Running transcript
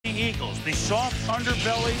Eagles, the soft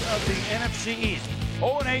underbelly of the NFC East.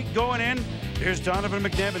 0-8 going in. Here's Donovan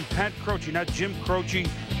McNabb and Pat Croce, not Jim Croce.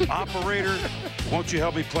 Operator, won't you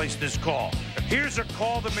help me place this call? Here's a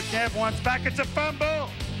call that McNabb wants back. It's a fumble.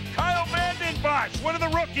 Kyle Vanden Bosch, one of the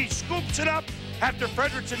rookies, scoops it up after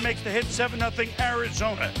Fredrickson makes the hit. 7-0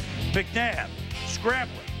 Arizona. McNabb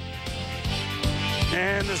scrambling.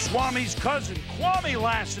 And the Swami's cousin, Kwame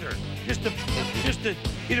Lassiter. Just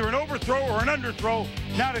either an overthrow or an underthrow.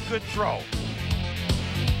 Not a good throw.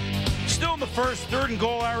 Still in the first, 3rd and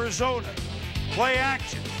goal, Arizona. Play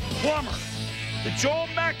action. Plummer to Joel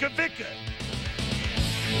Makovicka.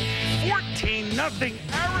 14-0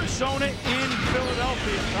 Arizona in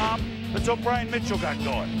Philadelphia, Tom. That's how Brian Mitchell got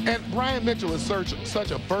going. And Brian Mitchell is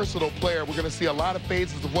such a versatile player. We're going to see a lot of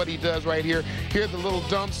phases of what he does right here. Here's the little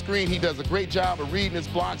dump screen. He does a great job of reading his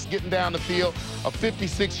blocks, getting down the field. A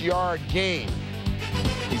 56-yard gain.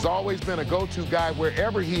 He's always been a go-to guy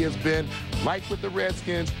wherever he has been, like with the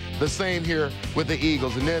Redskins, the same here with the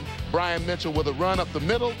Eagles. And then Brian Mitchell with a run up the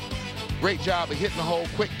middle. Great job of hitting the hole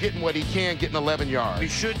quick, getting what he can, getting 11 yards. We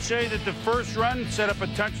should say that the first run set up a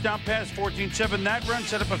touchdown pass, 14-7. That run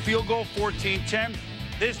set up a field goal, 14-10.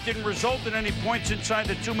 This didn't result in any points inside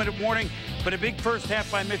the 2-minute warning, but a big first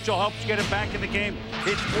half by Mitchell helps get him back in the game.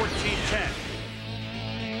 It's 14-10.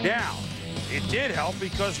 Now, it did help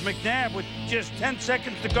because McNabb, with just 10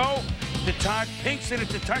 seconds to go, to Todd Pinkston,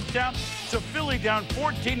 it's a touchdown. So Philly down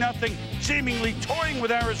 14-0, seemingly toying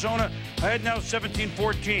with Arizona. Ahead now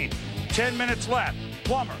 17-14. 10 minutes left.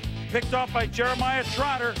 Plummer picked off by Jeremiah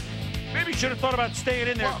Trotter. Maybe should have thought about staying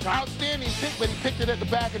in there, well, Tom. Outstanding pick, but he picked it at the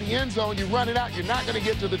back of the end zone. You run it out, you're not going to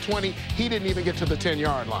get to the 20. He didn't even get to the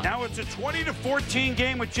 10-yard line. Now it's a 20-14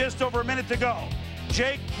 game with just over a minute to go.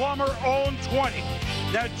 Jake Plummer owned 20.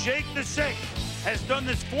 Now Jake the Saint has done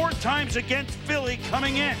this 4 times against Philly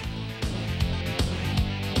coming in.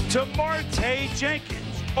 To Marte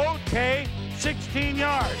Jenkins. Okay, 16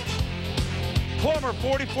 yards. Plummer,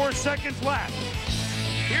 44 seconds left.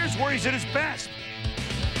 Here's where he's at his best.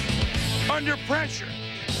 Under pressure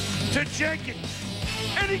to Jenkins.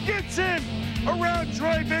 And he gets in around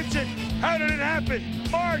Troy Vincent. How did it happen?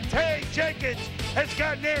 Marte Jenkins has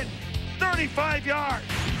gotten in 35 yards.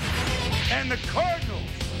 And the Cardinals,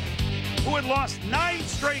 who had lost 9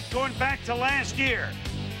 straight going back to last year,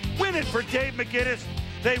 win it for Dave McGinnis.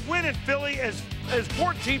 They win at Philly as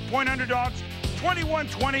 14-point underdogs,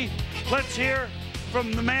 21-20. Let's hear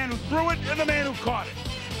from the man who threw it and the man who caught it.